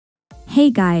Hey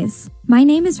guys, my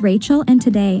name is Rachel and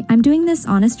today I'm doing this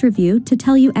honest review to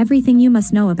tell you everything you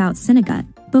must know about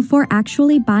SynoGut before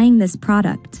actually buying this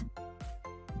product.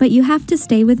 But you have to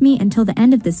stay with me until the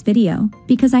end of this video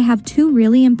because I have two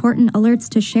really important alerts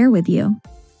to share with you.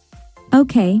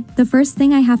 Okay, the first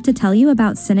thing I have to tell you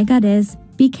about SynoGut is,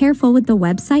 be careful with the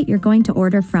website you're going to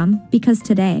order from because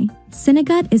today,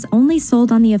 SynoGut is only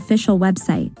sold on the official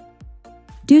website.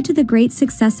 Due to the great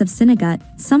success of SynoGut,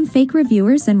 some fake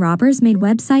reviewers and robbers made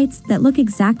websites that look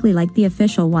exactly like the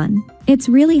official one. It's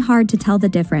really hard to tell the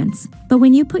difference, but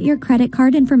when you put your credit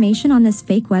card information on this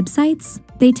fake websites,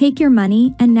 they take your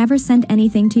money and never send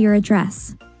anything to your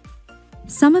address.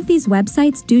 Some of these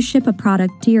websites do ship a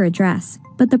product to your address,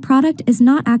 but the product is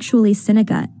not actually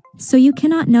SynoGut, so you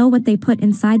cannot know what they put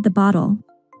inside the bottle.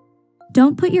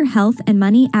 Don't put your health and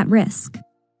money at risk.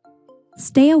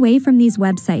 Stay away from these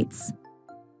websites.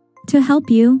 To help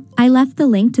you, I left the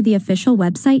link to the official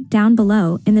website down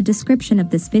below in the description of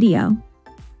this video.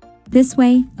 This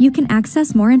way, you can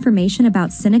access more information about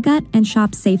SynoGut and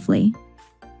shop safely.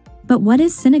 But what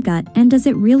is SynoGut and does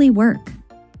it really work?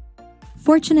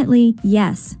 Fortunately,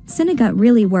 yes, SynoGut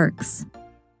really works.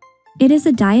 It is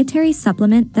a dietary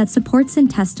supplement that supports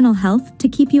intestinal health to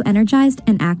keep you energized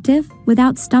and active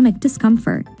without stomach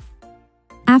discomfort.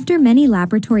 After many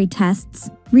laboratory tests,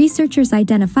 researchers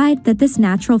identified that this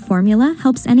natural formula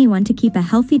helps anyone to keep a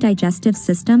healthy digestive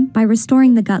system by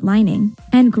restoring the gut lining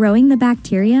and growing the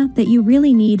bacteria that you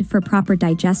really need for proper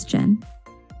digestion.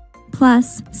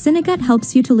 Plus, SynoGut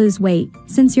helps you to lose weight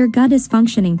since your gut is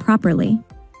functioning properly.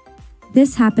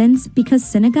 This happens because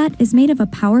SynoGut is made of a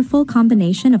powerful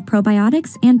combination of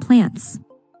probiotics and plants.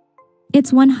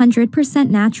 It's 100%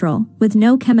 natural with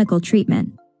no chemical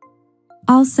treatment.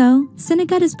 Also,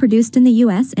 SynoGut is produced in the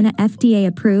US in a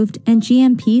FDA-approved and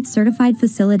GMP-certified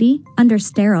facility under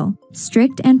sterile,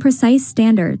 strict and precise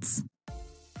standards.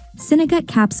 SynoGut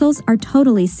capsules are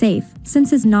totally safe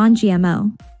since it's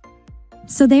non-GMO.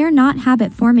 So they are not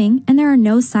habit-forming and there are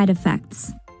no side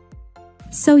effects.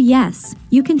 So yes,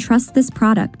 you can trust this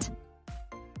product.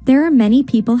 There are many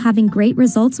people having great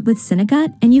results with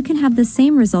SynoGut and you can have the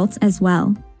same results as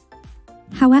well.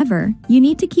 However, you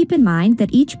need to keep in mind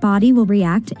that each body will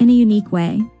react in a unique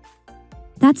way.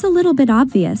 That's a little bit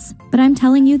obvious, but I'm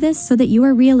telling you this so that you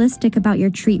are realistic about your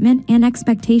treatment and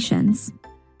expectations.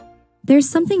 There's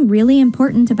something really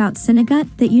important about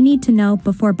SynoGut that you need to know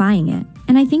before buying it,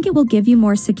 and I think it will give you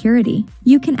more security.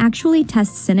 You can actually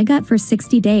test SynoGut for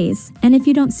 60 days, and if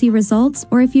you don't see results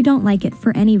or if you don't like it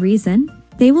for any reason,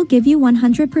 they will give you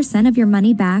 100% of your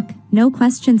money back, no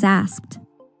questions asked.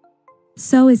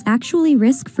 So is actually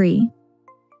risk-free.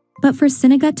 But for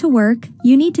SynoGut to work,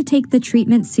 you need to take the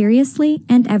treatment seriously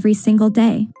and every single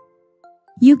day.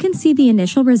 You can see the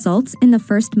initial results in the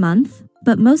first month,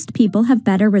 but most people have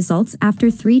better results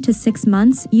after 3 to 6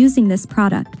 months using this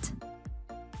product.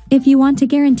 If you want to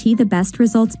guarantee the best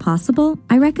results possible,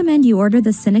 I recommend you order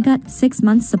the SynoGut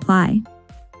 6-month supply.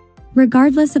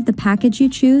 Regardless of the package you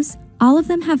choose, all of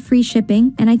them have free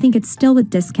shipping and I think it's still with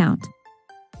discount.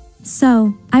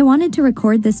 So, I wanted to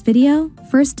record this video,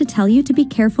 first to tell you to be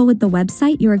careful with the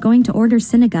website you are going to order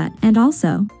SynoGut and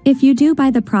also, if you do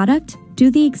buy the product, do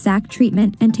the exact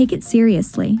treatment and take it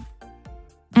seriously.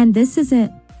 And this is it.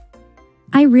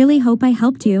 I really hope I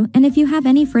helped you and if you have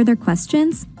any further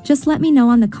questions, just let me know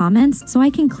on the comments so I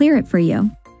can clear it for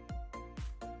you.